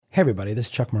Hey everybody, this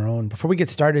is Chuck Marohn. Before we get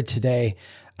started today,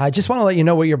 I just want to let you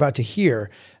know what you're about to hear.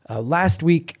 Last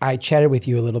week, I chatted with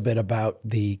you a little bit about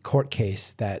the court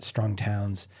case that Strong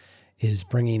Towns is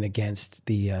bringing against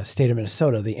the state of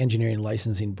Minnesota, the Engineering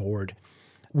Licensing Board.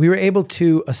 We were able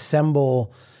to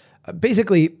assemble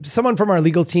basically someone from our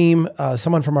legal team,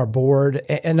 someone from our board,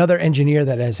 another engineer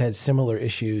that has had similar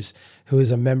issues who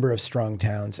is a member of Strong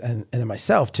Towns, and then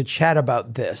myself to chat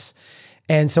about this.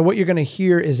 And so what you're going to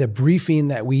hear is a briefing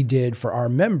that we did for our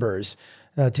members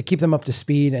to keep them up to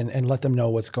speed and let them know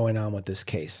what's going on with this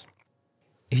case.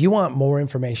 If you want more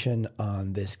information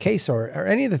on this case or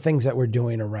any of the things that we're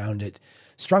doing around it,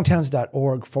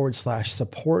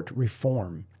 strongtowns.org/support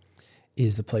reform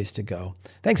is the place to go.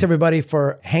 Thanks everybody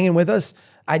for hanging with us.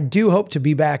 I do hope to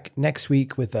be back next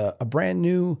week with a brand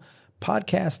new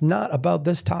podcast, not about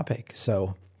this topic.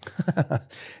 So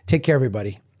take care,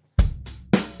 everybody.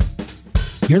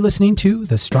 You're listening to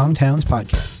the Strong Towns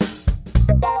Podcast.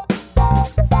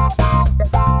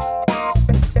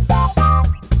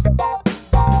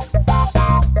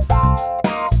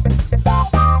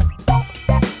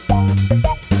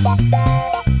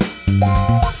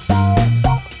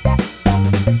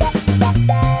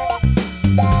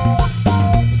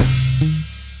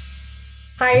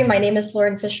 Hi, my name is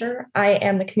Lauren Fisher. I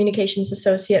am the Communications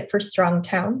Associate for Strong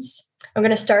Towns. I'm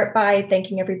going to start by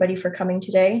thanking everybody for coming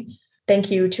today.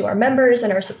 Thank you to our members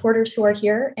and our supporters who are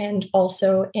here, and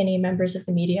also any members of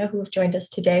the media who have joined us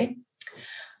today.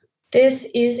 This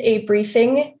is a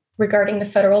briefing regarding the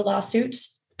federal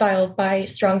lawsuits filed by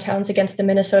Strong Towns against the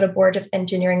Minnesota Board of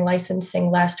Engineering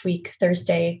Licensing last week,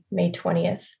 Thursday, May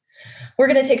 20th. We're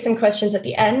going to take some questions at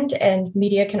the end, and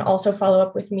media can also follow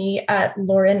up with me at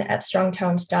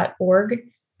lauren@strongtowns.org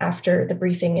after the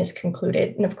briefing is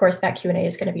concluded. And of course, that Q&A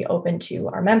is going to be open to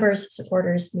our members,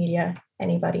 supporters, media,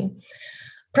 anybody.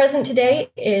 Present today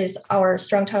is our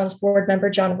Strong Towns board member,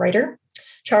 John Reiter,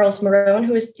 Charles Marohn,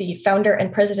 who is the founder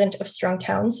and president of Strong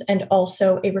Towns and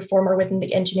also a reformer within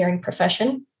the engineering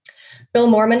profession. Bill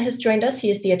Moorman has joined us.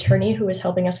 He is the attorney who is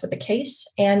helping us with the case.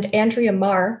 And Andrea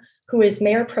Marr, who is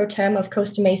Mayor Pro Tem of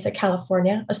Costa Mesa,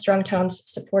 California, a Strong Towns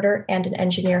supporter and an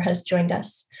engineer, has joined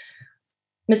us.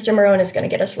 Mr. Marohn is going to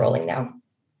get us rolling now.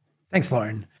 Thanks,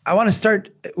 Lauren. I want to start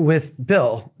with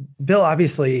Bill. Bill,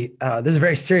 obviously, this is a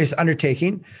very serious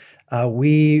undertaking.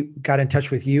 We got in touch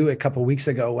with you a couple of weeks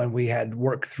ago when we had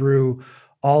worked through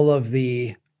all of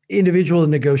the individual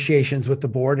negotiations with the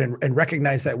board and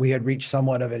recognized that we had reached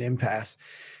somewhat of an impasse.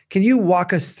 Can you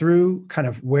walk us through kind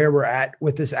of where we're at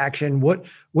with this action? What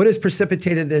has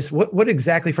precipitated this? What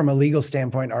exactly from a legal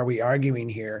standpoint are we arguing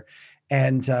here?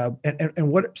 And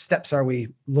what steps are we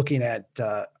looking at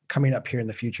coming up here in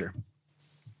the future?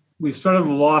 We started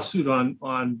the lawsuit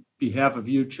on behalf of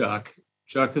you, Chuck.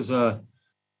 Chuck is a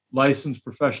licensed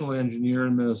professional engineer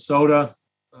in Minnesota,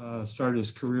 started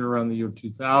his career around the year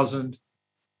 2000.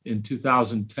 In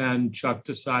 2010, Chuck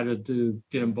decided to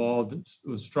get involved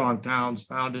with Strong Towns,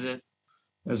 founded it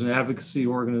as an advocacy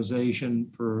organization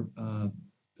for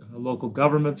local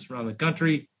governments around the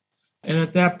country. And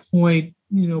at that point,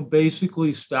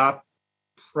 basically stopped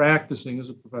practicing as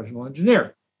a professional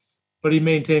engineer, but he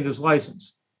maintained his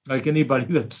license. Like anybody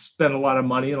that's spent a lot of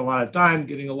money and a lot of time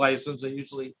getting a license, they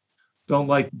usually don't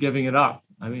like giving it up.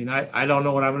 I mean, I don't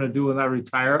know what I'm going to do when I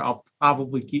retire. I'll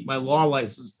probably keep my law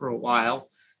license for a while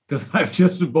because I've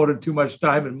just devoted too much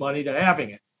time and money to having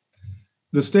it.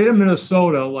 The state of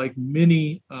Minnesota, like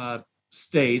many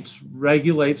states,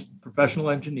 regulates professional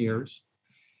engineers.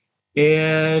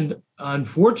 And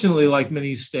unfortunately, like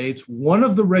many states, one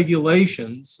of the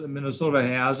regulations that Minnesota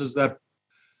has is that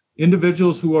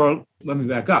individuals who are, let me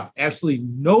back up, actually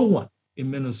no one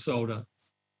in Minnesota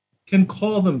can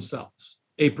call themselves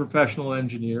a professional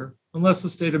engineer unless the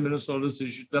state of Minnesota has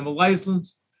issued them a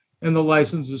license, and the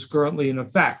license is currently in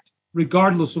effect,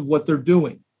 regardless of what they're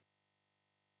doing.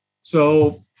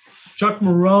 So Chuck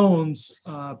Marohn's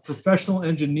professional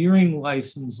engineering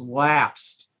license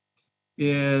lapsed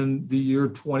in the year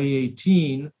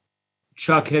 2018.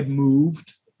 Chuck had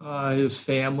moved his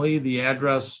family. The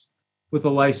address with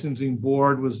the licensing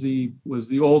board was the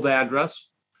old address.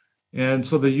 And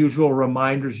so the usual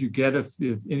reminders you get, if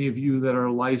any of you that are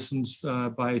licensed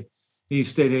by any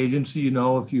state agency,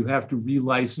 if you have to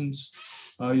relicense,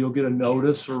 you'll get a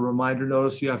notice or reminder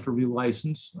notice you have to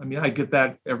relicense. I mean, I get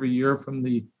that every year from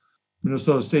the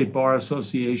Minnesota State Bar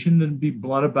Association, and be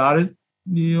blunt about it.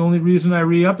 The only reason I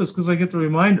re-up is because I get the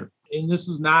reminder. And this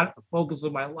is not a focus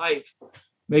of my life,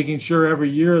 making sure every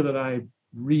year that I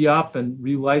re-up and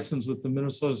relicense with the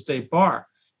Minnesota State Bar.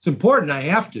 It's important, I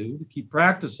have to keep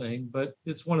practicing, but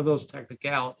it's one of those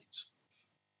technicalities.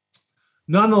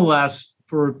 Nonetheless,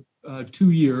 for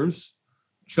 2 years,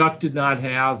 Chuck did not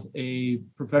have a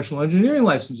professional engineering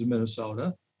license in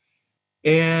Minnesota.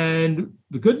 And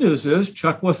the good news is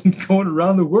Chuck wasn't going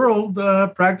around the world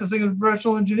practicing as a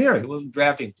professional engineer. He wasn't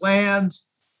drafting plans.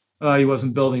 He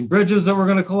wasn't building bridges that were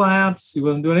going to collapse. He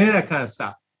wasn't doing any of that kind of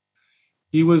stuff.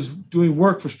 He was doing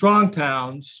work for Strong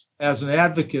Towns as an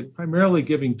advocate, primarily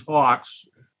giving talks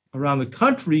around the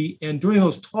country, and during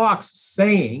those talks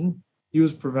saying he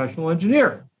was a professional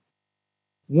engineer.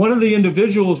 One of the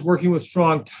individuals working with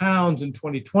Strong Towns in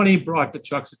 2020 brought to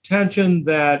Chuck's attention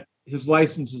that his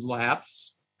license had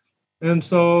lapsed. And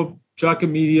so Chuck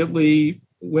immediately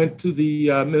went to the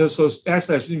Minnesota,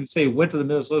 actually I shouldn't even say went to the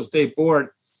Minnesota State Board.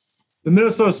 The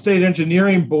Minnesota State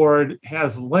Engineering Board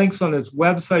has links on its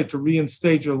website to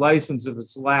reinstate your license if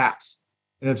it's lapsed.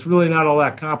 And it's really not all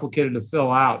that complicated to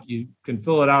fill out. You can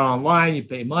fill it out online, you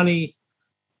pay money,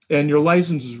 and your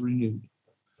license is renewed.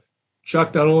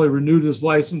 Chuck not only renewed his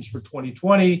license for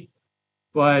 2020,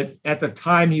 but at the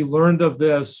time he learned of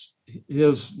this,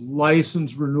 his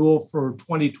license renewal for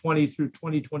 2020 through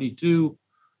 2022,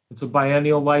 it's a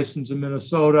biennial license in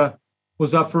Minnesota,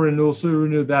 was up for renewal, so he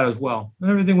renewed that as well. And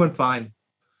everything went fine.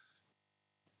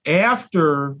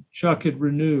 After Chuck had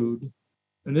renewed,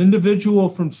 an individual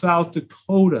from South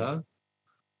Dakota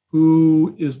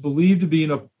who is believed to be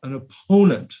an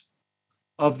opponent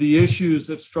of the issues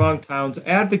that Strong Towns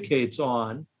advocates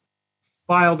on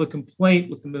filed a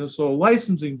complaint with the Minnesota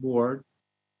Licensing Board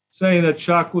saying that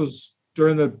Chuck was,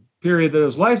 during the period that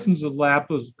his license had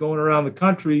lapsed, was going around the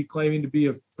country claiming to be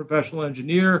a professional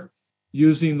engineer,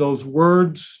 using those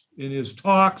words in his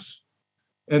talks,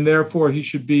 and therefore he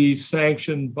should be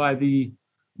sanctioned by the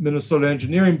Minnesota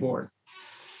Engineering Board.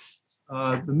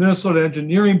 The Minnesota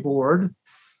Engineering Board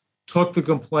took the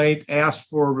complaint, asked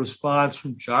for a response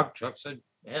from Chuck. Chuck said,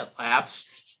 yeah, it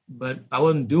lapsed, but I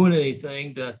wasn't doing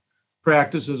anything to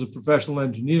practice as a professional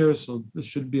engineer, so this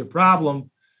shouldn't be a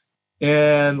problem.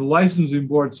 And the licensing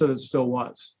board said it still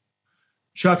was.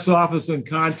 Chuck's office then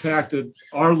contacted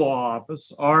our law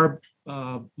office. Our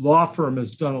law firm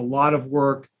has done a lot of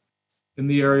work in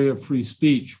the area of free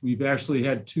speech. We've actually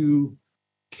had 2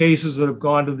 cases that have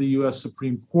gone to the U.S.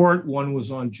 Supreme Court. One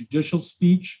was on judicial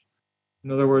speech.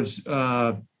 In other words,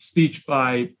 speech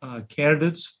by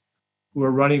candidates who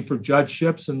are running for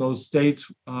judgeships in those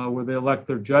states where they elect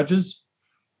their judges.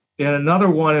 And another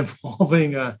one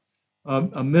involving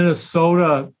a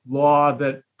Minnesota law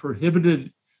that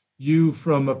prohibited you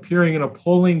from appearing in a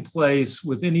polling place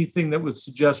with anything that would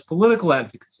suggest political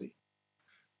advocacy.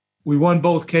 We won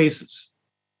both cases.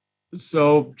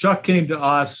 So Chuck came to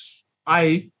us.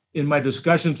 In my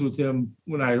discussions with him,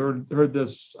 when I heard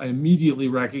this, I immediately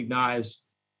recognized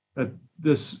that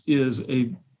this is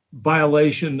a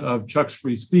violation of Chuck's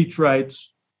free speech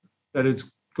rights, that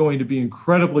it's going to be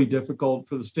incredibly difficult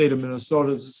for the state of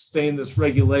Minnesota to sustain this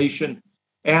regulation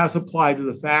as applied to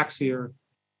the facts here.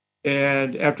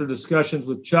 And after discussions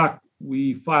with Chuck,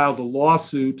 we filed a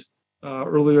lawsuit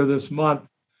earlier this month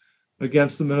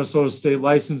against the Minnesota State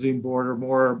Licensing Board, or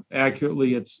more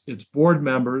accurately, its board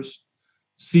members,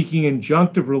 seeking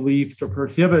injunctive relief to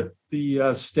prohibit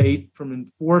the state from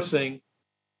enforcing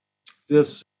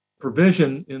this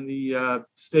provision in the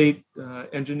state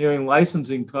engineering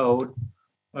licensing code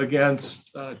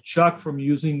against Chuck from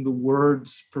using the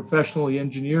words professionally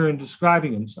engineer in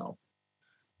describing himself.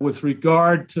 With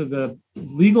regard to the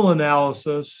legal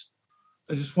analysis,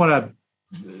 I just want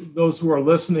those who are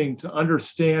listening to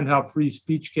understand how free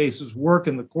speech cases work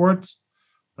in the courts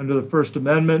under the First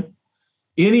Amendment.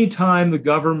 Anytime the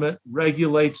government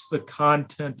regulates the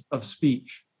content of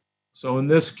speech, so in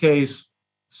this case,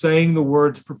 saying the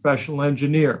words professional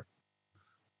engineer,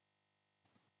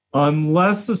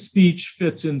 unless the speech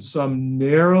fits in some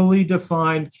narrowly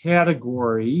defined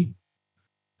category,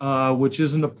 which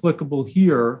isn't applicable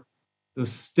here, the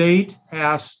state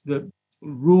the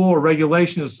rule or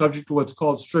regulation is subject to what's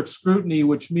called strict scrutiny,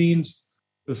 which means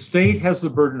the state has the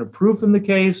burden of proof in the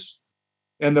case,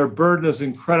 and their burden is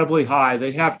incredibly high.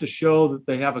 They have to show that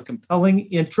they have a compelling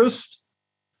interest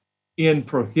in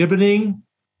prohibiting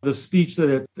the speech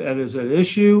that is at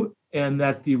issue, and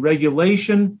that the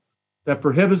regulation that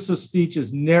prohibits the speech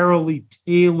is narrowly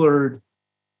tailored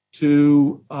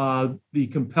to the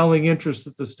compelling interest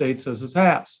that the state says it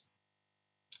has.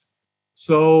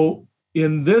 So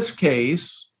in this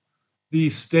case, the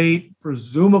state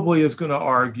presumably is going to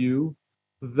argue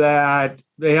that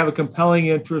they have a compelling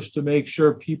interest to make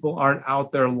sure people aren't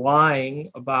out there lying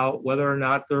about whether or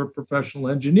not they're a professional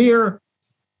engineer,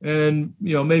 and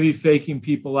maybe faking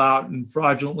people out and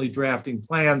fraudulently drafting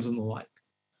plans and the like.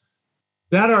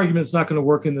 That argument's not going to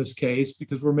work in this case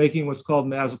because we're making what's called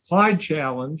an as-applied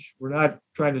challenge. We're not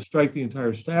trying to strike the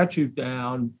entire statute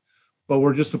down, but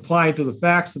we're just applying to the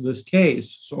facts of this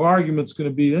case. So our argument's going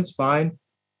to be, that's fine.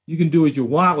 You can do what you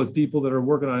want with people that are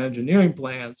working on engineering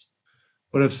plans.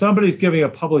 But if somebody's giving a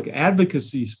public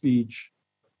advocacy speech,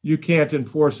 you can't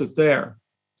enforce it there.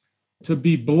 To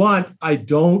be blunt, I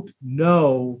don't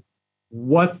know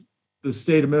what the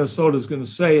state of Minnesota is going to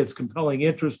say its compelling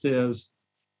interest is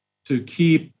to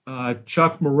keep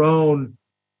Chuck Marohn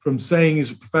from saying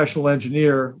he's a professional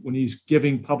engineer when he's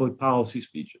giving public policy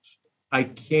speeches. I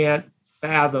can't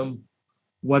fathom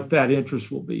what that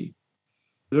interest will be.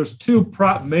 There's two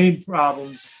main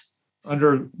problems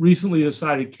under recently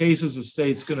decided cases the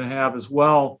state's going to have as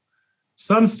well.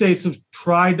 Some states have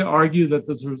tried to argue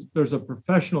that there's a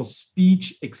professional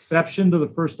speech exception to the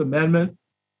First Amendment.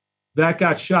 That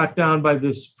got shot down by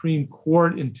the Supreme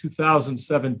Court in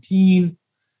 2017.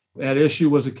 At issue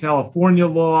was a California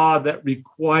law that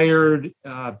required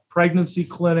pregnancy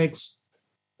clinics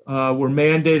were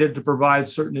mandated to provide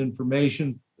certain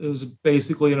information. It was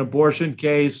basically an abortion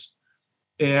case.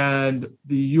 And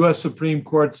the U.S. Supreme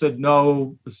Court said,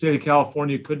 no, the state of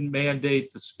California couldn't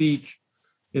mandate the speech.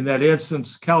 In that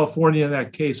instance, California in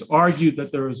that case argued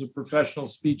that there was a professional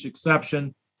speech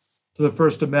exception to the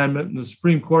First Amendment. And the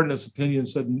Supreme Court, in its opinion,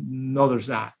 said, no, there's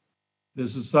not.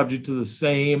 This is subject to the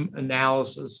same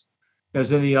analysis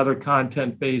as any other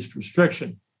content-based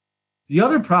restriction. The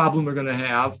other problem they're going to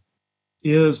have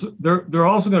is they're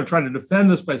also going to try to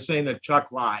defend this by saying that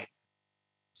Chuck lied.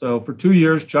 So for 2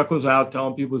 years, Chuck was out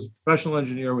telling people he was a professional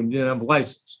engineer when he didn't have a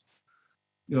license.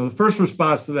 The first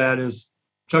response to that is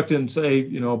Chuck didn't say,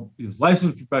 he was a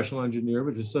licensed professional engineer,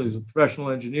 but just said he's a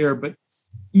professional engineer. But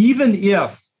even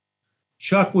if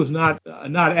Chuck was not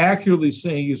accurately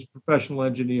saying he's a professional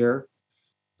engineer,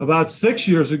 about 6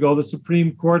 years ago, the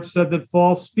Supreme Court said that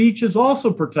false speech is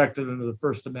also protected under the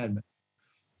First Amendment.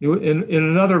 In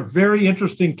another very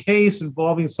interesting case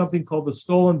involving something called the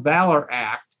Stolen Valor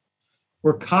Act,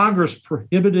 where Congress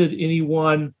prohibited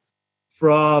anyone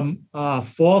from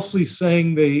falsely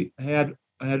saying they had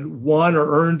won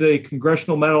or earned a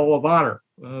Congressional Medal of Honor,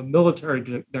 a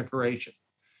military decoration.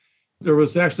 There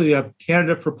was actually a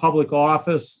candidate for public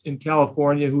office in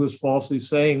California who was falsely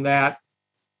saying that.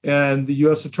 And the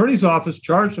U.S. Attorney's Office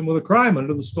charged him with a crime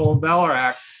under the Stolen Valor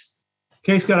Act.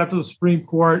 The case got up to the Supreme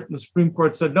Court, and the Supreme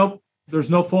Court said, nope, there's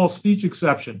no false speech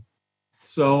exception.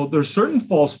 So there's certain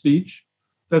false speech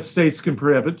that states can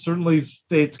prohibit. Certainly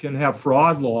states can have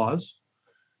fraud laws,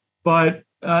 but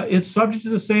it's subject to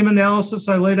the same analysis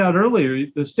I laid out earlier.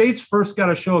 The states first got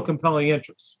to show a compelling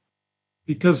interest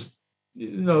because,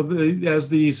 as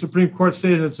the Supreme Court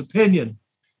stated in its opinion,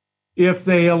 if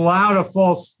they allowed a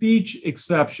false speech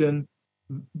exception,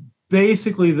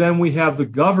 basically then we have the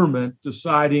government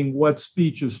deciding what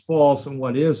speech is false and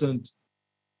what isn't.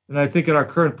 And I think in our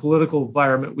current political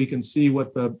environment, we can see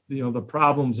what the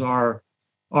problems are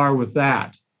with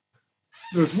that.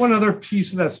 There's one other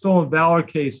piece of that Stolen Valor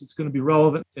case that's going to be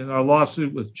relevant in our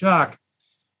lawsuit with Chuck,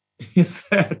 is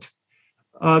that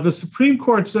the Supreme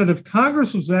Court said if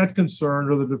Congress was that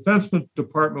concerned or the Defense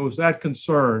Department was that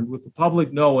concerned with the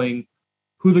public knowing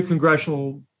who the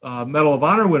Congressional Medal of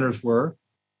Honor winners were,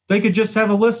 they could just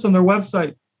have a list on their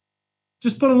website.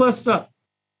 Just put a list up.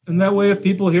 And that way, if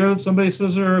people hear that somebody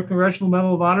says they're a Congressional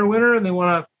Medal of Honor winner and they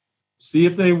want to see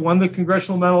if they won the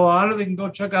Congressional Medal of Honor, they can go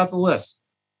check out the list.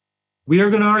 We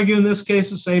are going to argue in this case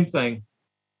the same thing.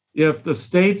 If the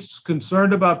state's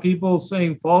concerned about people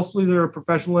saying falsely they're a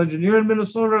professional engineer in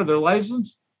Minnesota or they're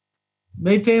licensed,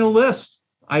 maintain a list.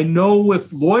 I know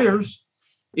with lawyers,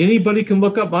 anybody can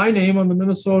look up my name on the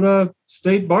Minnesota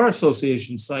State Bar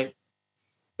Association site.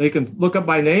 They can look up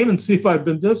my name and see if I've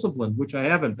been disciplined, which I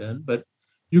haven't been, but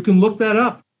you can look that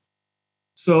up.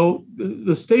 So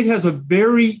the state has a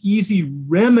very easy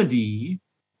remedy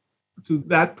to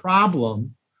that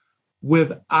problem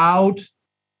without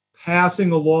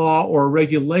passing a law or a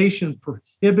regulation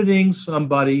prohibiting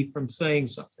somebody from saying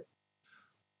something.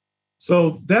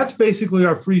 So that's basically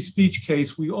our free speech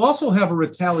case. We also have a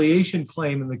retaliation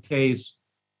claim in the case.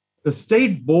 The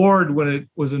state board, when it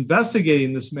was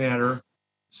investigating this matter,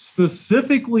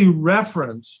 specifically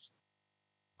referenced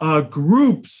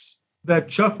groups that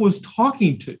Chuck was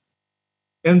talking to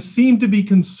and seemed to be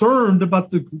concerned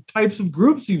about the types of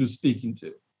groups he was speaking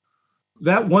to.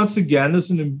 That, once again,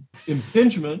 is an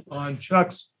impingement on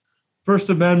Chuck's First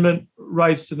Amendment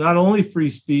rights to not only free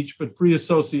speech, but free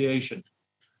association.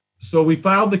 So we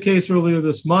filed the case earlier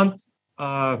this month.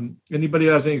 Anybody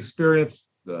who has any experience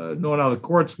knowing how the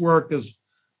courts work is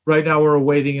right now we're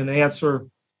awaiting an answer,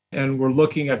 and we're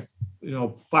looking at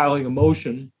filing a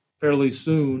motion fairly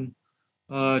soon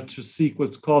to seek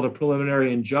what's called a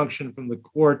preliminary injunction from the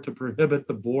court to prohibit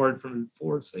the board from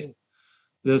enforcing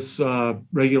this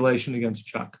regulation against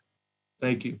Chuck.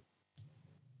 Thank you.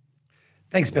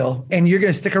 Thanks, Bill. And you're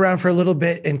going to stick around for a little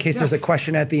bit in case there's a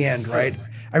question at the end, right?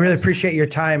 I really appreciate your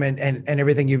time and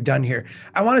everything you've done here.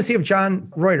 I want to see if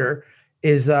John Reuter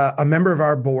is a member of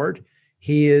our board.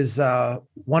 He is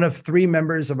one of 3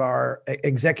 members of our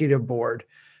executive board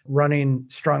running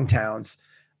Strong Towns.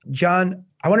 John,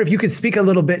 I wonder if you could speak a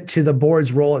little bit to the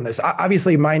board's role in this.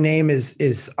 Obviously, my name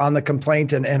is on the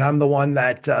complaint, and I'm the one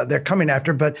that they're coming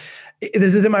after. But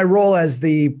this is in my role as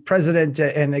the president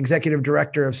and executive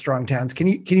director of Strong Towns. Can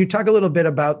you talk a little bit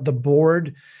about the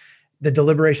board, the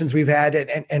deliberations we've had,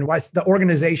 and why the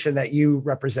organization that you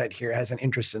represent here has an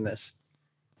interest in this?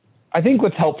 I think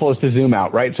what's helpful is to zoom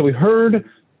out, right? So we heard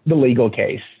the legal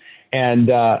case, and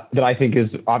that I think is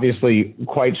obviously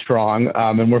quite strong,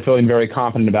 and we're feeling very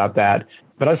confident about that.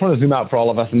 But I just want to zoom out for all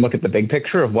of us and look at the big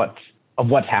picture of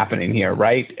what's happening here,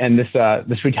 right? And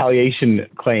this retaliation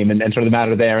claim and sort of the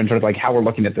matter there, and sort of like how we're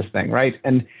looking at this thing, right?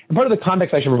 And part of the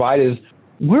context I should provide is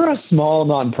we're a small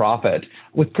nonprofit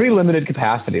with pretty limited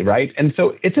capacity, right? And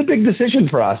so it's a big decision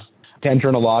for us to enter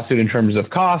in a lawsuit in terms of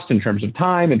cost, in terms of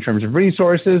time, in terms of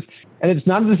resources. And it's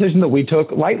not a decision that we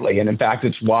took lightly. And in fact,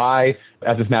 it's why,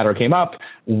 as this matter came up,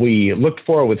 we looked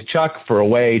with Chuck for a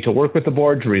way to work with the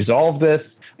board to resolve this,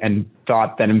 and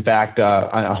thought that, in fact,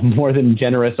 a more than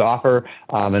generous offer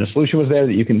and a solution was there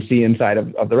that you can see inside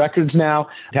of the records now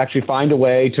to actually find a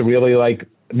way to really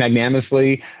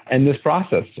magnanimously end this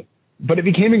process. But it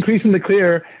became increasingly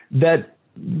clear that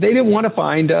they didn't want to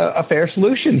find a fair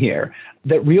solution here,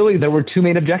 that really there were 2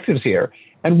 main objectives here.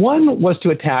 And one was to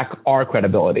attack our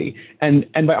credibility. And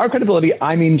by our credibility,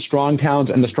 I mean Strong Towns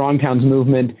and the Strong Towns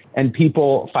movement and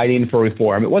people fighting for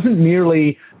reform. It wasn't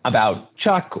merely about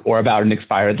Chuck or about an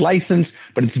expired license,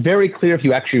 but it's very clear if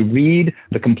you actually read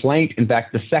the complaint, in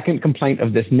fact, the second complaint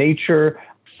of this nature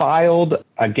filed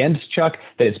against Chuck,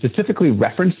 that it specifically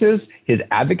references his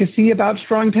advocacy about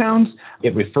Strong Towns.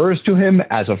 It refers to him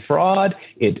as a fraud.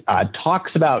 It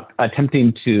talks about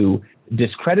attempting to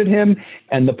discredit him.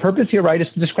 And the purpose here, right, is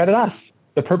to discredit us.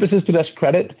 The purpose is to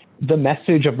discredit the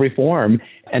message of reform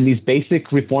and these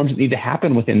basic reforms that need to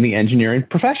happen within the engineering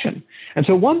profession. And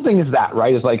so one thing is that,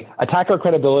 right, is attack our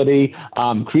credibility,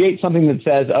 create something that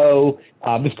says,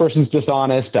 this person's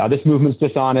dishonest, this movement's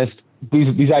dishonest,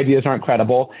 these ideas aren't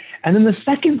credible. And then the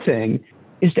second thing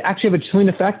is to actually have a chilling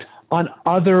effect on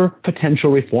other potential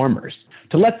reformers,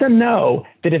 to let them know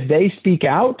that if they speak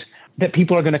out, that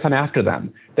people are going to come after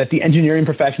them, that the engineering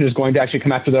profession is going to actually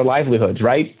come after their livelihoods,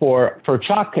 right? For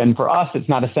Chuck and for us, it's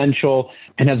not essential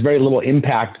and has very little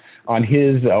impact on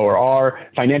his or our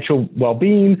financial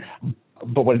well-being.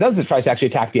 But what it does is it tries to actually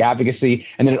attack the advocacy.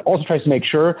 And then it also tries to make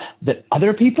sure that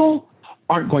other people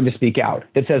aren't going to speak out.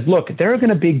 It says, look, there are going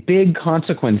to be big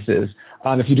consequences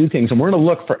if you do things. And we're going to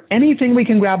look for anything we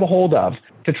can grab a hold of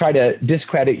to try to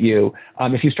discredit you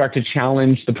if you start to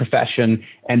challenge the profession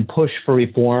and push for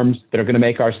reforms that are going to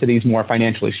make our cities more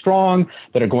financially strong,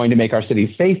 that are going to make our cities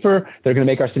safer, that are going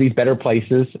to make our cities better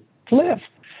places to live.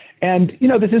 And,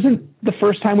 this isn't the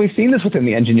first time we've seen this within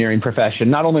the engineering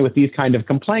profession, not only with these kind of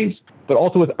complaints, but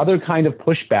also with other kind of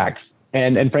pushbacks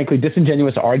and frankly,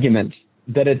 disingenuous arguments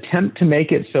that attempt to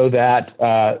make it so that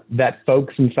that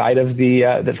folks inside of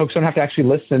that folks don't have to actually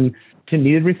listen to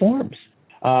needed reforms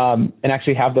and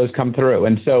actually have those come through.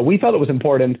 And so we felt it was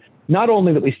important not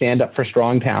only that we stand up for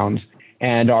Strong Towns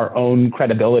and our own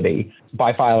credibility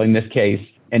by filing this case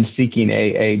and seeking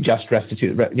a just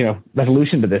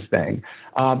resolution to this thing,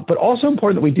 but also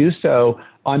important that we do so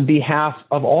on behalf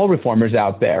of all reformers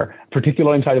out there,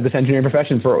 particularly inside of this engineering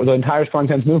profession, for the entire Strong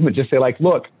Towns movement. Just say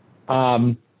look,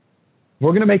 we're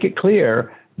going to make it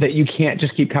clear that you can't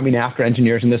just keep coming after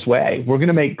engineers in this way. We're going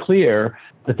to make clear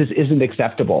that this isn't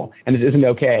acceptable and this isn't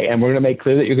okay. And we're going to make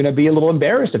clear that you're going to be a little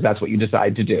embarrassed if that's what you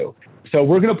decide to do. So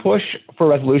we're going to push for a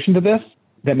resolution to this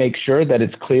that makes sure that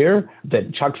it's clear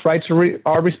that Chuck's rights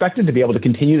are respected, to be able to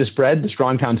continue to spread the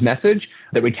Strong Towns message,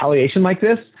 that retaliation like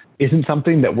this isn't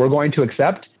something that we're going to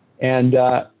accept. And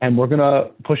we're going to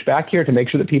push back here to make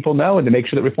sure that people know and to make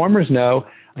sure that reformers know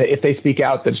that if they speak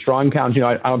out, that Strong Towns,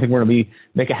 I don't think we're going to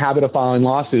make a habit of filing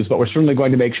lawsuits, but we're certainly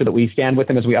going to make sure that we stand with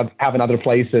them as we have in other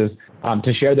places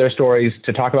to share their stories,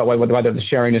 to talk about whether the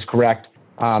sharing is correct,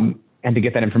 and to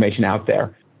get that information out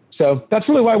there. So that's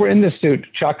really why we're in this suit,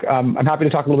 Chuck. I'm happy to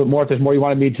talk a little bit more if there's more you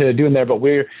wanted me to do in there, but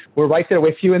we're right there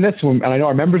with you in this, and I know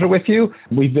our members are with you.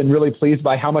 We've been really pleased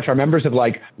by how much our members have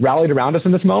rallied around us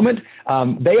in this moment.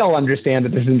 They all understand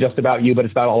that this isn't just about you, but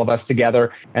it's about all of us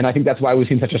together. And I think that's why we've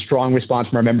seen such a strong response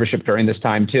from our membership during this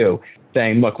time too,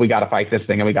 saying, look, we got to fight this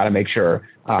thing and we got to make sure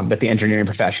that the engineering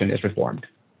profession is reformed.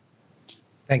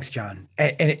 Thanks, John.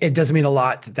 And it does mean a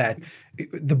lot that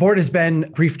the board has been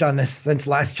briefed on this since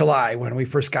last July when we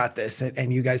first got this,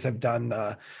 and you guys have done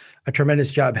a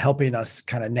tremendous job helping us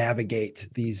kind of navigate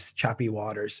these choppy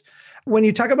waters. When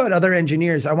you talk about other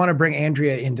engineers, I want to bring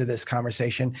Andrea into this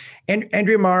conversation. And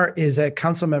Andrea Marr is a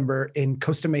council member in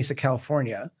Costa Mesa,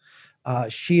 California.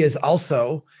 She is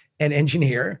also an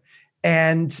engineer.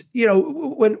 And,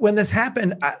 when this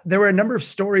happened, there were a number of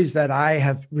stories that I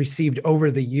have received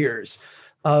over the years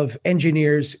of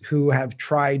engineers who have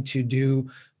tried to do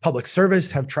public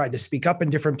service, have tried to speak up in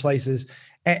different places,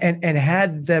 and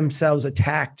had themselves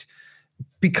attacked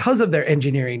because of their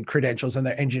engineering credentials and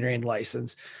their engineering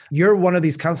license. You're one of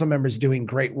these council members doing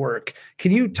great work.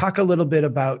 Can you talk a little bit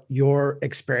about your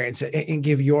experience and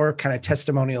give your kind of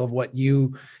testimonial of what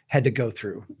you had to go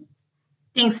through?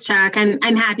 Thanks, Chuck.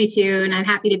 I'm happy to, and I'm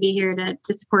happy to be here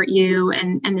to support you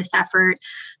and this effort.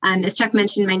 As Chuck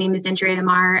mentioned, my name is Andrea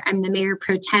Marr. I'm the Mayor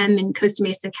Pro Tem in Costa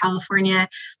Mesa, California.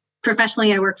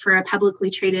 Professionally, I work for a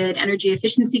publicly traded energy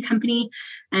efficiency company,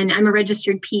 and I'm a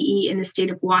registered PE in the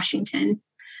state of Washington.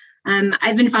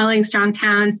 I've been following Strong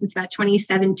Towns since about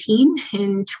 2017.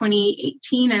 In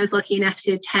 2018, I was lucky enough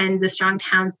to attend the Strong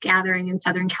Towns gathering in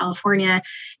Southern California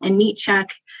and meet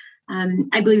Chuck.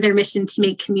 I believe their mission to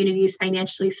make communities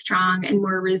financially strong and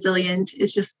more resilient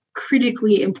is just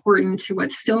critically important to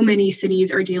what so many cities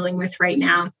are dealing with right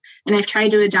now. And I've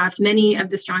tried to adopt many of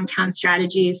the Strong Town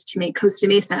strategies to make Costa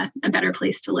Mesa a better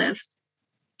place to live.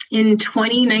 In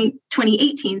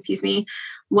 2018,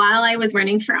 while I was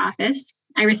running for office,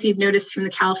 I received notice from the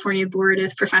California Board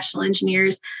of Professional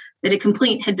Engineers that a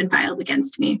complaint had been filed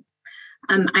against me.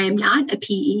 I am not a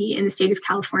PE in the state of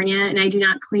California, and I do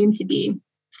not claim to be.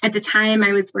 At the time,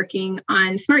 I was working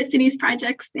on smart cities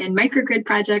projects and microgrid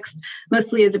projects,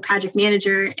 mostly as a project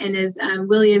manager. And as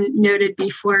William noted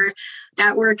before,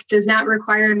 that work does not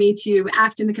require me to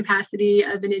act in the capacity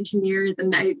of an engineer.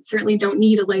 Then I certainly don't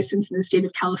need a license in the state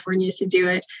of California to do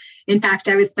it. In fact,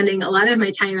 I was spending a lot of my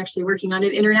time actually working on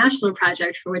an international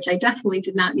project for which I definitely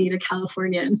did not need a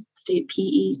California state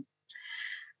PE.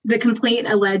 The complaint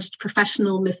alleged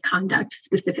professional misconduct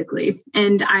specifically,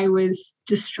 and I was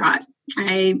distraught.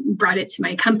 I brought it to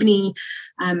my company.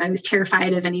 I was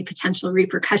terrified of any potential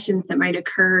repercussions that might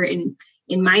occur in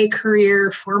my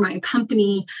career for my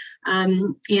company.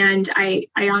 And I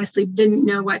honestly didn't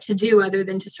know what to do other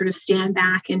than to sort of stand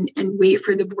back and wait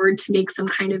for the board to make some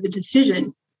kind of a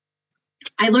decision.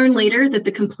 I learned later that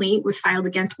the complaint was filed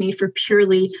against me for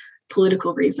purely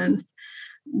political reasons.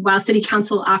 While city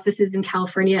council offices in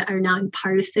California are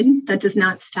nonpartisan, that does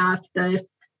not stop the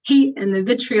hate and the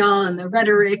vitriol and the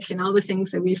rhetoric and all the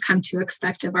things that we've come to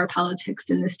expect of our politics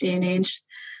in this day and age.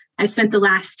 I spent the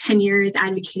last 10 years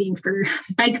advocating for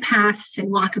bike paths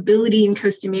and walkability in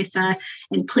Costa Mesa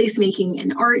and placemaking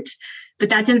and art, but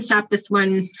that didn't stop this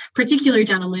one particular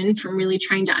gentleman from really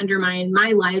trying to undermine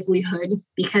my livelihood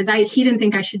because he didn't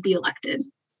think I should be elected.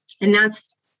 And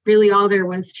that's really all there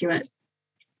was to it.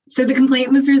 So the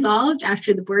complaint was resolved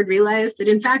after the board realized that,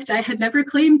 in fact, I had never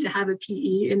claimed to have a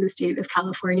PE in the state of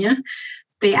California.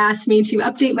 They asked me to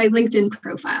update my LinkedIn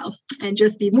profile and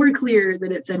just be more clear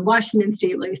that it said Washington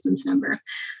State license number.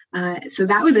 So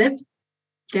that was it.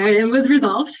 It was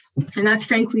resolved. And that's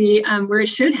frankly where it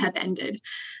should have ended,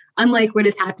 unlike what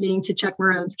is happening to Chuck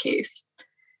Marone's case.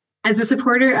 As a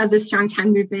supporter of the Strong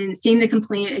Town movement, seeing the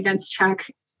complaint against Chuck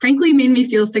frankly made me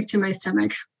feel sick to my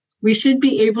stomach. We should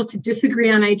be able to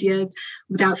disagree on ideas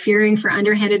without fearing for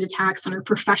underhanded attacks on our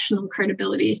professional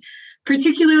credibility,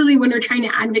 particularly when we're trying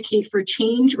to advocate for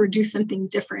change or do something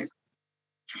different.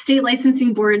 State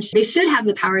licensing boards, they should have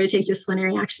the power to take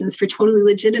disciplinary actions for totally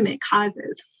legitimate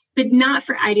causes, but not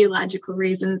for ideological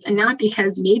reasons and not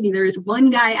because maybe there's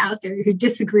one guy out there who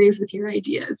disagrees with your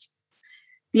ideas.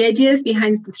 The ideas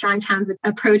behind the Strong Towns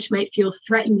approach might feel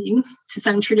threatening to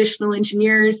some traditional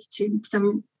engineers, to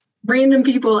some random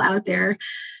people out there.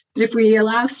 But if we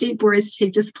allow state boards to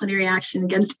take disciplinary action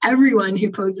against everyone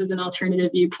who poses an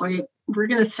alternative viewpoint, we're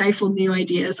going to stifle new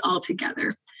ideas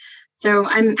altogether. So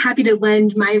I'm happy to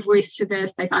lend my voice to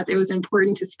this. I thought it was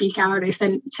important to speak out. I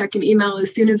sent Chuck an email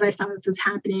as soon as I saw this was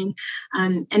happening.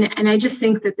 And I just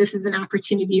think that this is an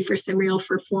opportunity for some real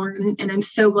reform. And I'm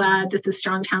so glad that the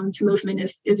Strong Towns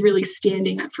movement is really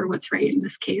standing up for what's right in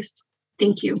this case.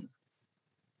 Thank you.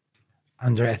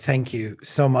 Andrea, thank you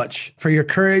so much for your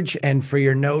courage and for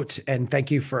your note. And thank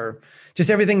you for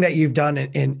just everything that you've done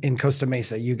in Costa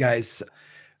Mesa. You guys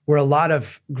were a lot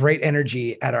of great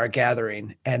energy at our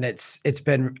gathering. And it's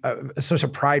been a source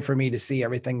of pride for me to see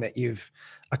everything that you've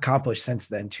accomplished since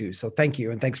then too. So thank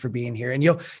you. And thanks for being here. And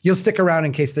you'll stick around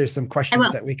in case there's some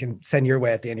questions that we can send your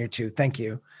way at the end here too. Thank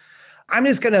you. I'm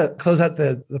just going to close out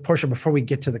the portion before we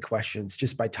get to the questions,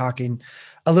 just by talking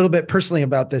a little bit personally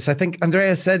about this. I think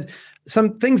Andrea said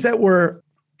some things that were,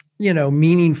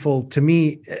 meaningful to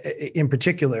me in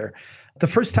particular. The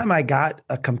first time I got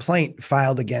a complaint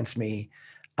filed against me,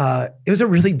 it was a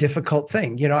really difficult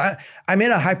thing. I'm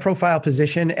in a high profile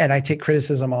position and I take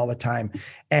criticism all the time,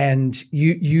 and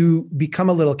you become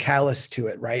a little callous to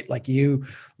it, right? Like you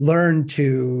learn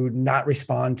to not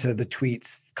respond to the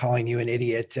tweets calling you an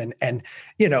idiot and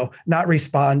not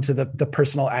respond to the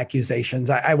personal accusations.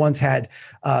 I once had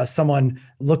someone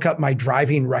look up my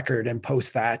driving record and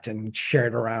post that and share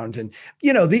it around. And,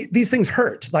 these things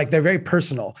hurt, like they're very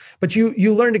personal, but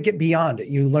you learn to get beyond it.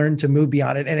 You learn to move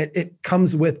beyond it. And it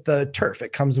comes with the turf.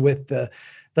 It comes with the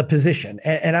position.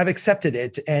 And I've accepted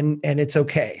it and it's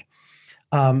okay.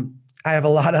 I have a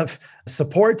lot of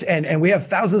support and we have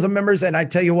thousands of members. And I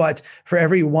tell you what, for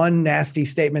every one nasty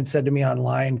statement said to me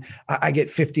online, I get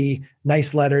 50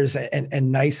 nice letters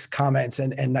and nice comments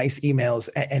and nice emails,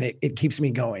 and it keeps me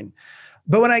going.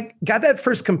 But when I got that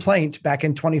first complaint back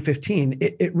in 2015,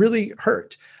 it really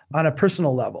hurt on a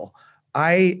personal level.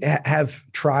 I have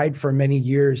tried for many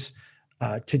years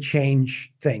to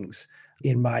change things.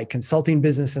 In my consulting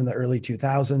business in the early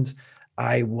 2000s,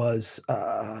 I was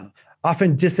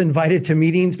often disinvited to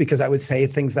meetings because I would say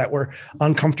things that were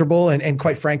uncomfortable. And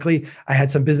quite frankly, I had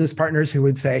some business partners who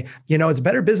would say, it's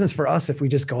better business for us if we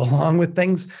just go along with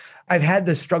things. I've had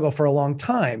this struggle for a long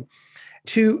time.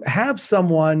 To have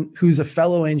someone who's a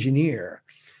fellow engineer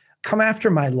come after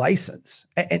my license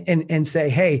and say,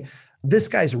 hey, this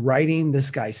guy's writing, this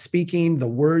guy's speaking, the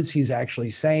words he's actually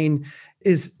saying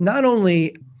is not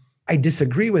only I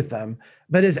disagree with them,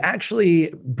 but is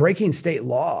actually breaking state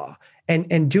law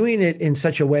and doing it in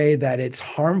such a way that it's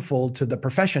harmful to the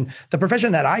profession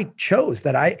that I chose,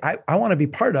 that I want to be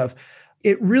part of.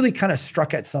 It really kind of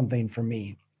struck at something for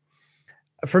me.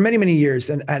 For many, many years,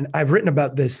 and I've written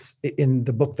about this in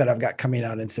the book that I've got coming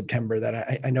out in September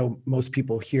that I know most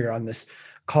people here on this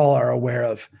call are aware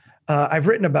of. I've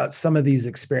written about some of these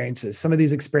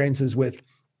experiences with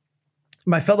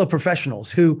my fellow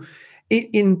professionals who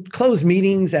in closed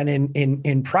meetings and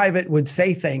in private would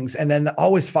say things and then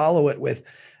always follow it with,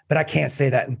 but I can't say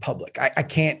that in public. I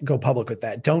can't go public with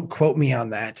that. Don't quote me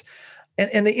on that.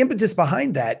 And the impetus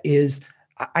behind that is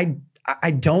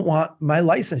I don't want my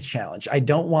license challenged. I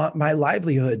don't want my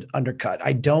livelihood undercut.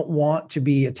 I don't want to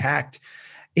be attacked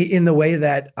in the way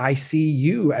that I see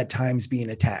you at times being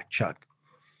attacked, Chuck.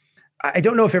 I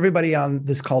don't know if everybody on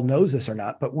this call knows this or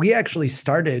not, but we actually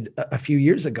started a few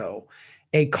years ago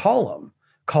a column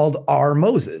called Our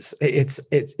Moses. It's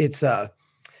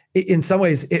in some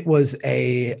ways it was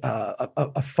a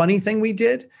funny thing we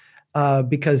did.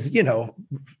 Because,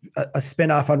 a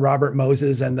spinoff on Robert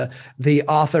Moses, and the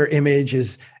author image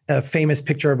is a famous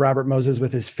picture of Robert Moses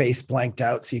with his face blanked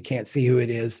out so you can't see who it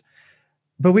is.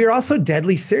 But we are also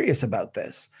deadly serious about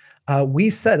this. We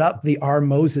set up the Our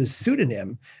Moses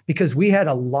pseudonym because we had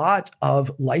a lot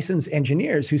of licensed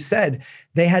engineers who said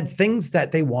they had things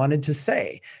that they wanted to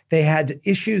say. They had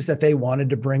issues that they wanted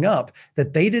to bring up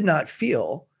that they did not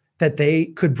feel that they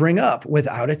could bring up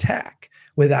without attack,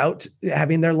 without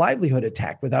having their livelihood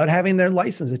attacked, without having their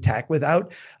license attacked,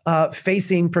 without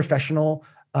facing professional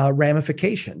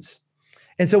ramifications.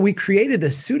 And so we created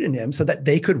this pseudonym so that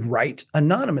they could write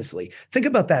anonymously. Think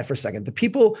about that for a second. The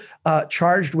people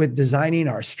charged with designing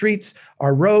our streets,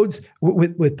 our roads,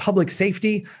 with public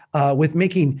safety, with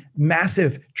making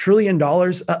massive $1 trillion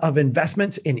of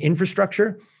investments in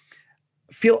infrastructure,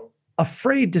 feel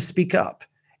afraid to speak up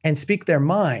and speak their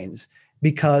minds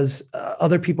because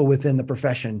other people within the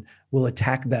profession will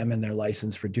attack them and their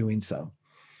license for doing so.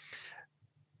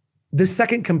 The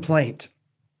second complaint,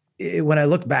 when I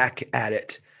look back at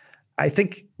it, I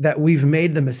think that we've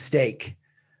made the mistake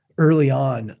early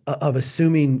on of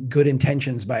assuming good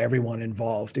intentions by everyone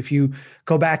involved. If you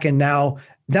go back and now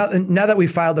Now that we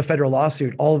filed the federal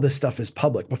lawsuit, all of this stuff is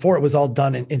public. Before, it was all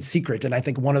done in secret. And I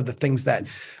think one of the things that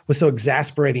was so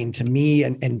exasperating to me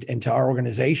and to our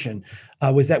organization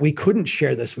was that we couldn't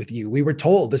share this with you. We were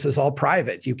told this is all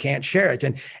private. You can't share it.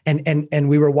 And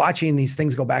we were watching these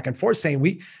things go back and forth saying,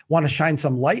 we want to shine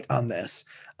some light on this.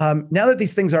 Now that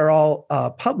these things are all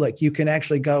public, you can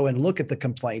actually go and look at the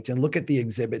complaint and look at the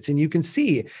exhibits, and you can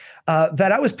see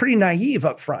that I was pretty naive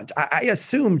up front. I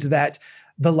assumed that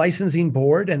the licensing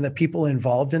board and the people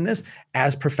involved in this,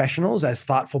 as professionals, as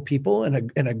thoughtful people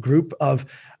in a group of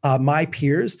my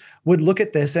peers, would look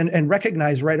at this and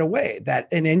recognize right away that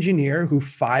an engineer who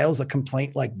files a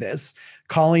complaint like this,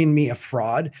 calling me a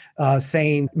fraud,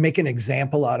 saying, make an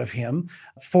example out of him,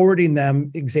 forwarding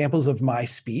them examples of my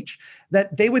speech,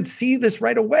 that they would see this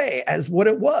right away as what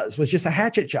it was just a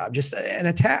hatchet job, just an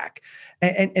attack.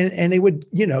 And they would,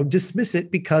 dismiss it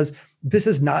because this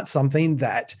is not something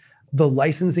that the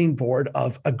licensing board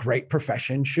of a great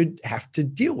profession should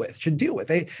deal with.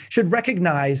 They should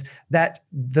recognize that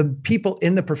the people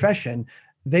in the profession,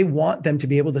 they want them to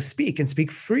be able to speak and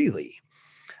speak freely.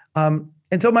 And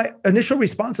so my initial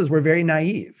responses were very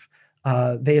naive.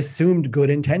 They assumed good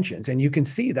intentions. And you can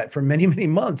see that for many, many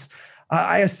months,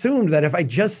 I assumed that if I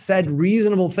just said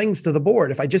reasonable things to the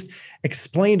board, if I just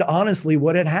explained honestly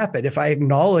what had happened, if I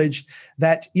acknowledged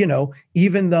that,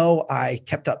 even though I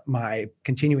kept up my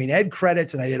continuing ed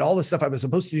credits and I did all the stuff I was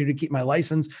supposed to do to keep my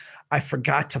license, I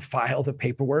forgot to file the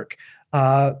paperwork,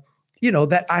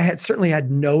 that I had certainly had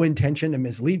no intention to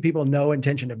mislead people, no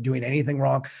intention of doing anything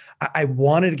wrong. I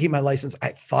wanted to keep my license. I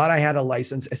thought I had a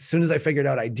license. As soon as I figured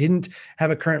out I didn't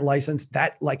have a current license,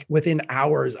 that within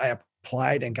hours, I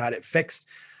applied and got it fixed.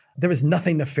 There was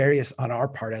nothing nefarious on our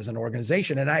part as an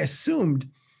organization. And I assumed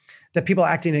that people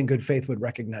acting in good faith would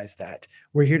recognize that.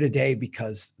 We're here today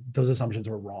because those assumptions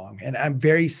were wrong. And I'm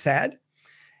very sad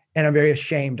and I'm very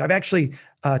ashamed. I've actually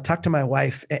talked to my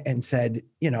wife and said,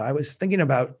 I was thinking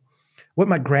about what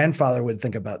my grandfather would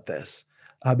think about this,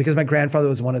 because my grandfather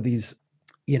was one of these,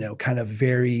 kind of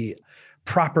very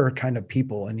proper kind of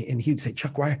people. And he'd say,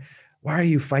 Chuck, why are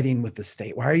you fighting with the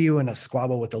state? Why are you in a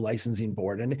squabble with the licensing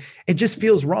board? And it just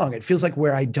feels wrong. It feels like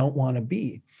where I don't want to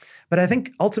be. But I think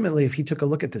ultimately, if he took a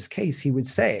look at this case, he would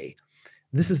say,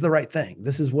 this is the right thing.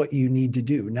 This is what you need to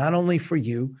do, not only for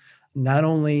you, not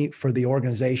only for the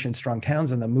organization, Strong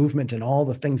Towns, and the movement and all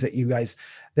the things that you guys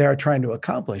there are trying to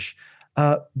accomplish.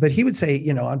 But he would say,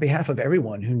 on behalf of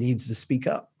everyone who needs to speak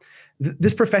up,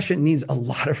 this profession needs a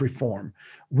lot of reform.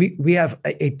 We have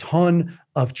a ton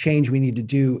of change we need to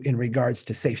do in regards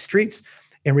to safe streets,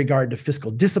 in regard to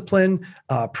fiscal discipline,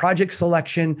 project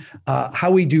selection, how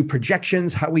we do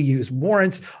projections, how we use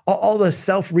warrants, all the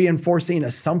self-reinforcing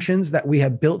assumptions that we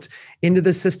have built into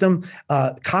the system,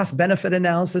 cost-benefit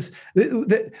analysis.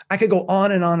 I could go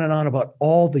on and on and on about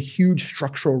all the huge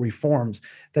structural reforms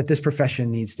that this profession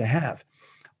needs to have.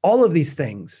 All of these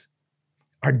things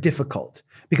are difficult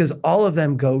because all of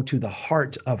them go to the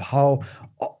heart of how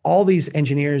all these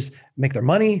engineers make their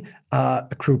money,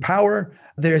 accrue power.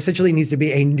 There essentially needs to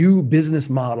be a new business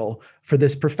model for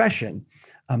this profession.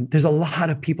 There's a lot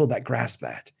of people that grasp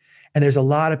that. And there's a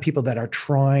lot of people that are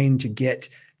trying to get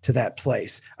to that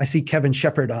place. I see Kevin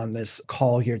Shepard on this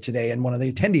call here today, and one of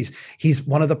the attendees, he's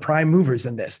one of the prime movers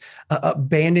in this,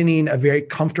 abandoning a very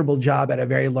comfortable job at a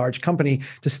very large company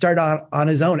to start on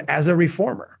his own as a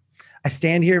reformer. I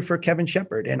stand here for Kevin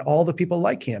Shepard and all the people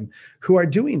like him who are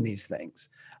doing these things.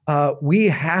 We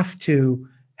have to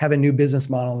have a new business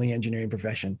model in the engineering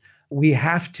profession. We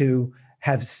have to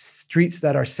have streets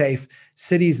that are safe,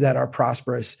 cities that are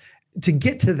prosperous. To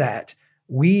get to that,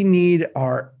 we need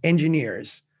our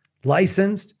engineers,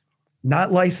 licensed,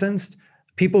 not licensed,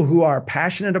 people who are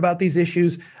passionate about these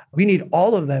issues. We need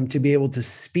all of them to be able to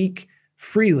speak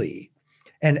freely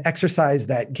and exercise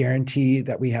that guarantee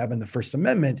that we have in the First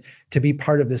Amendment to be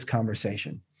part of this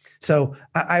conversation. So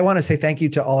I want to say thank you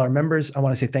to all our members. I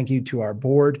want to say thank you to our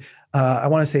board. I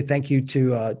want to say thank you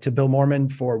to Bill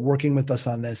Moorman for working with us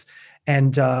on this.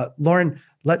 And Lauren,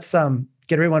 let's get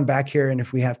everyone back here. And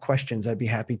if we have questions, I'd be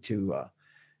happy to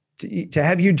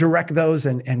have you direct those,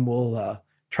 and we'll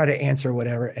try to answer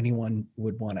whatever anyone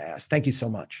would want to ask. Thank you so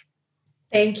much.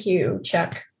 Thank you,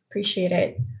 Chuck. Appreciate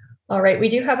it. All right, we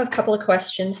do have a couple of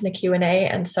questions in the Q&A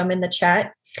and some in the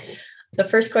chat. The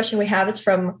first question we have is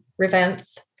from Rivanth,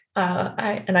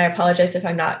 and I apologize if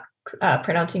I'm not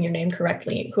pronouncing your name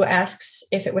correctly, who asks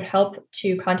if it would help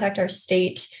to contact our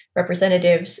state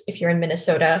representatives if you're in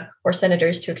Minnesota, or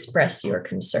senators, to express your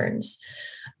concerns.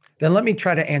 Then let me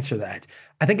try to answer that.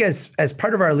 I think as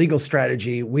part of our legal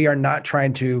strategy, we are not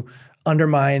trying to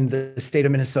undermine the state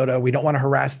of Minnesota. We don't want to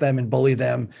harass them and bully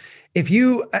them. If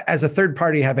you, as a third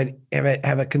party, have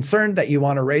a concern that you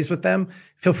want to raise with them,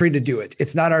 feel free to do it.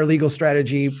 It's not our legal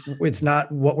strategy. It's not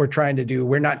what we're trying to do.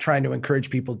 We're not trying to encourage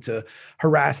people to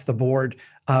harass the board.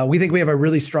 We think we have a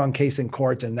really strong case in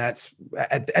court, and that's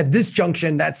at this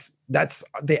junction, that's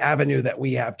the avenue that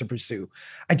we have to pursue.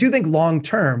 I do think long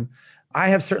term, I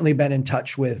have certainly been in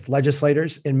touch with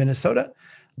legislators in Minnesota.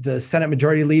 The Senate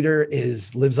Majority Leader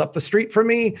lives up the street from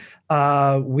me.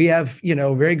 We have,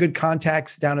 very good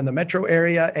contacts down in the metro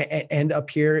area and up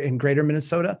here in greater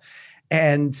Minnesota.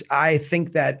 And I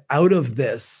think that out of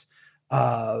this,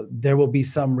 there will be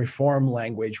some reform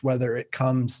language, whether it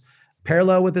comes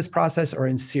parallel with this process or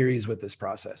in series with this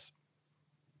process.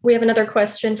 We have another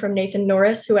question from Nathan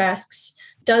Norris, who asks,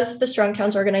 does the Strong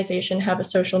Towns organization have a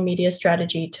social media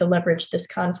strategy to leverage this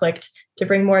conflict to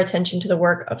bring more attention to the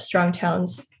work of Strong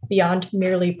Towns beyond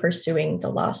merely pursuing the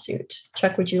lawsuit?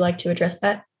 Chuck, would you like to address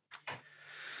that?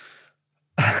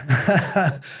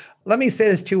 Let me say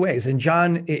this two ways. And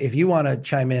John, if you want to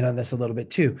chime in on this a little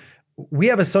bit too, we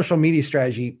have a social media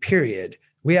strategy, period.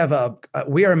 We are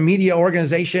a media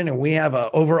organization, and we have an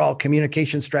overall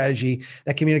communication strategy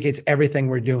that communicates everything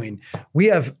we're doing. We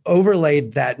have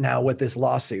overlaid that now with this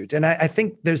lawsuit. And I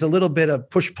think there's a little bit of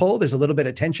push-pull. There's a little bit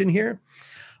of tension here.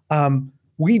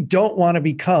 We don't want to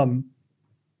become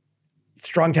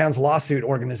Strong Towns lawsuit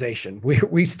organization.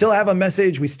 We still have a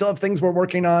message. We still have things we're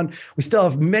working on. We still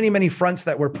have many, many fronts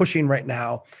that we're pushing right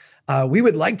now. We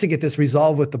would like to get this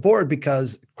resolved with the board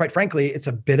because, quite frankly, it's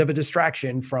a bit of a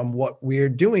distraction from what we're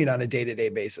doing on a day-to-day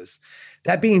basis.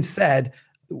 That being said,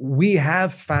 we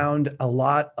have found a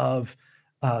lot of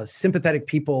sympathetic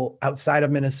people outside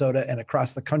of Minnesota and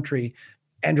across the country.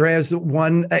 Andrea's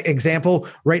one example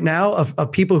right now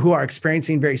of people who are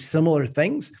experiencing very similar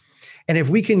things. And if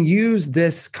we can use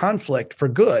this conflict for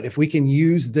good, if we can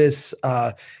use this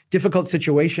difficult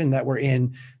situation that we're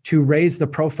in to raise the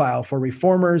profile for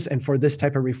reformers and for this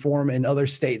type of reform in other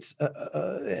states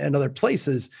and other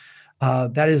places,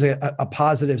 that is a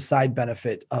positive side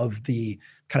benefit of the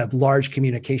kind of large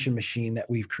communication machine that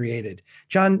we've created.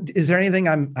 John, is there anything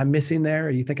I'm missing there, or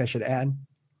you think I should add?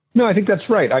 No, I think that's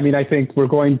right. I mean, I think we're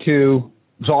going to,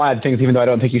 so I'll add things, even though I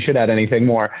don't think you should add anything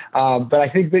more. But I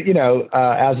think that,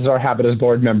 as is our habit as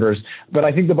board members, but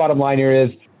I think the bottom line here is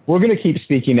we're going to keep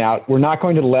speaking out. We're not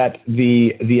going to let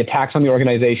the attacks on the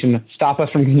organization stop us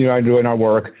from continuing doing our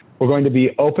work. We're going to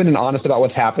be open and honest about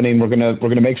what's happening. We're going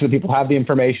to make sure that people have the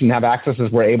information, have access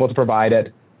as we're able to provide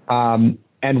it.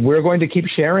 And we're going to keep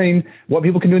sharing what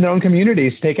people can do in their own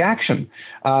communities to take action.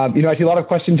 I see a lot of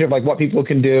questions of like what people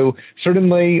can do.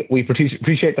 Certainly, we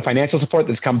appreciate the financial support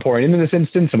that's come pouring in this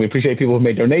instance, and we appreciate people who've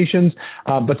made donations.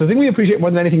 But the thing we appreciate more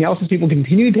than anything else is people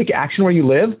continuing to take action where you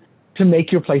live to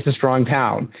make your place a strong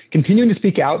town. Continuing to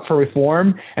speak out for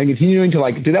reform and continuing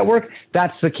to do that work,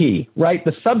 that's the key, right?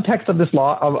 The subtext of this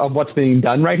law, of what's being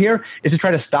done right here, is to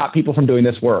try to stop people from doing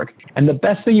this work. And the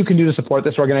best thing you can do to support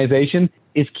this organization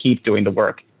is keep doing the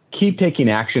work. Keep taking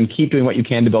action, keep doing what you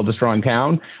can to build a strong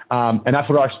town. And that's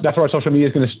what our social media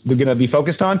is going to be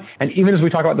focused on. And even as we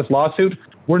talk about this lawsuit,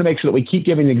 we're going to make sure that we keep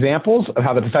giving examples of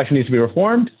how the profession needs to be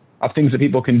reformed, of things that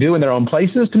people can do in their own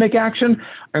places to make action,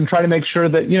 and try to make sure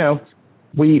that,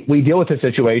 we deal with the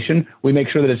situation, we make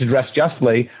sure that it's addressed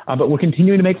justly, but we're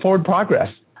continuing to make forward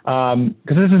progress. Because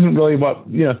this isn't really what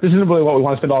we want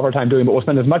to spend all of our time doing, but we'll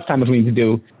spend as much time as we need to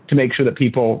do to make sure that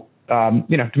people,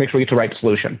 to make sure we get to the right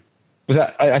solution.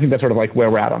 I think that's sort of like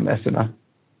where we're at on this.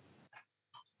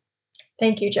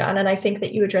 Thank you, John. And I think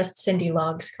that you addressed Cindy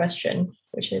Logg's question,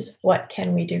 which is what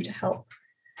can we do to help?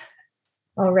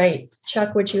 All right,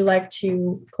 Chuck, would you like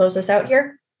to close us out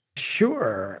here?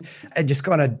 Sure. I just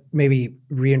want to maybe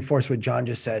reinforce what John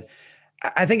just said.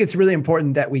 I think it's really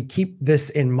important that we keep this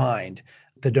in mind.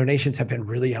 The donations have been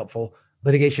really helpful.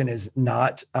 Litigation is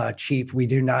not cheap. We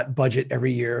do not budget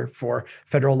every year for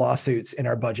federal lawsuits in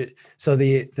our budget. So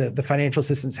the financial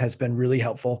assistance has been really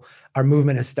helpful. Our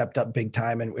movement has stepped up big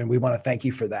time, and we want to thank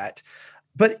you for that.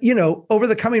 But, over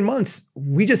the coming months,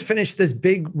 we just finished this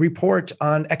big report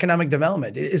on economic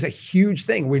development. It is a huge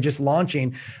thing. We're just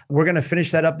launching. We're going to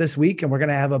finish that up this week, and we're going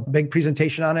to have a big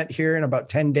presentation on it here in about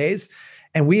 10 days.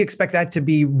 And we expect that to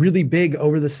be really big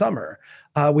over the summer.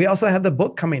 We also have the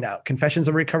book coming out, Confessions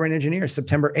of a Recovering Engineer,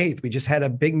 September 8th. We just had a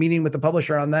big meeting with the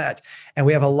publisher on that. And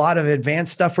we have a lot of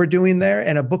advanced stuff we're doing there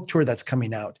and a book tour that's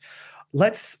coming out.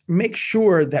 Let's make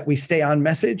sure that we stay on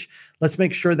message. Let's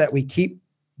make sure that we keep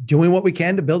doing what we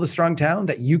can to build a strong town,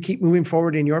 that you keep moving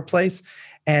forward in your place,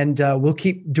 and we'll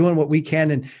keep doing what we can.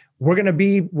 And we're going to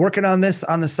be working on this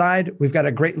on the side. We've got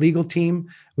a great legal team.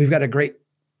 We've got a great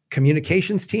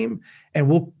communications team, and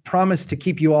we'll promise to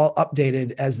keep you all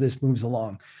updated as this moves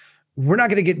along. We're not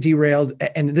going to get derailed,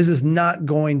 and this is not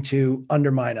going to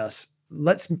undermine us.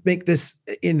 Let's make this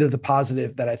into the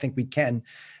positive that I think we can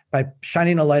by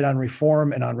shining a light on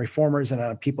reform and on reformers and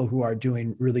on people who are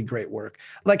doing really great work.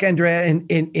 Like Andrea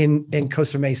in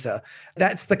Costa Mesa.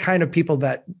 That's the kind of people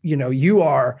that, you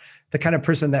are the kind of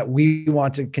person that we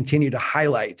want to continue to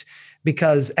highlight,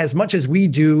 because as much as we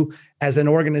do as an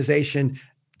organization,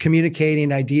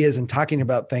 communicating ideas and talking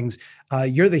about things,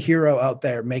 you're the hero out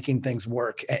there making things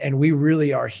work. And we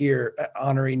really are here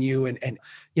honoring you and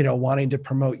wanting to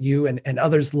promote you and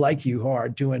others like you who are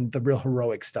doing the real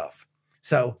heroic stuff.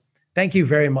 So thank you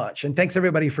very much. And thanks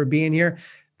everybody for being here.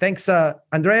 Thanks,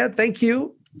 Andrea. Thank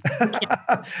you.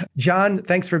 John,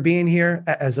 thanks for being here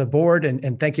as a board.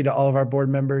 And thank you to all of our board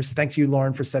members. Thanks you,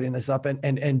 Lauren, for setting this up.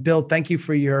 And Bill, thank you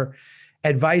for your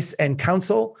advice and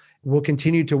counsel. We'll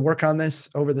continue to work on this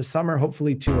over the summer,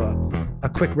 hopefully to a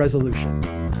quick resolution.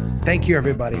 Thank you,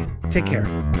 everybody. Take care.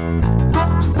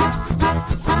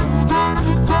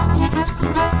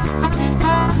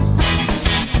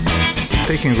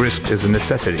 Taking risk is a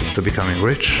necessity to becoming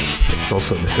rich. It's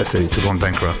also a necessity to going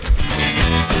bankrupt.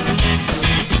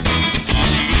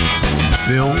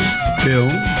 Bill.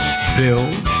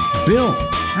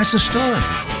 That's the story.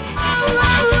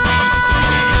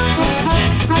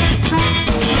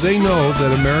 They know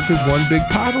that America's one big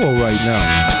pothole right now.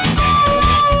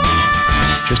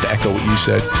 Just to echo what you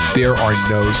said, there are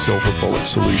no silver bullet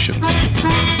solutions.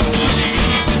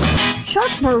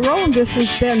 Chuck Marohn, this has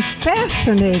been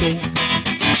fascinating.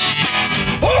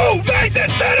 Oh, Mason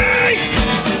City!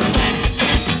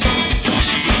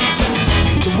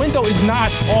 The window is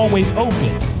not always open,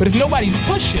 but if nobody's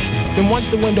pushing, then once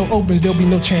the window opens, there'll be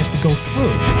no chance to go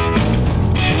through.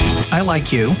 I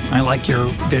like you. I like your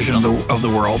vision of the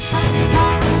world.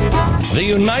 The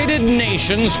United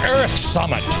Nations Earth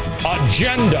Summit,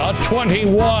 Agenda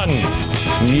 21.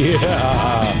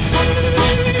 Yeah.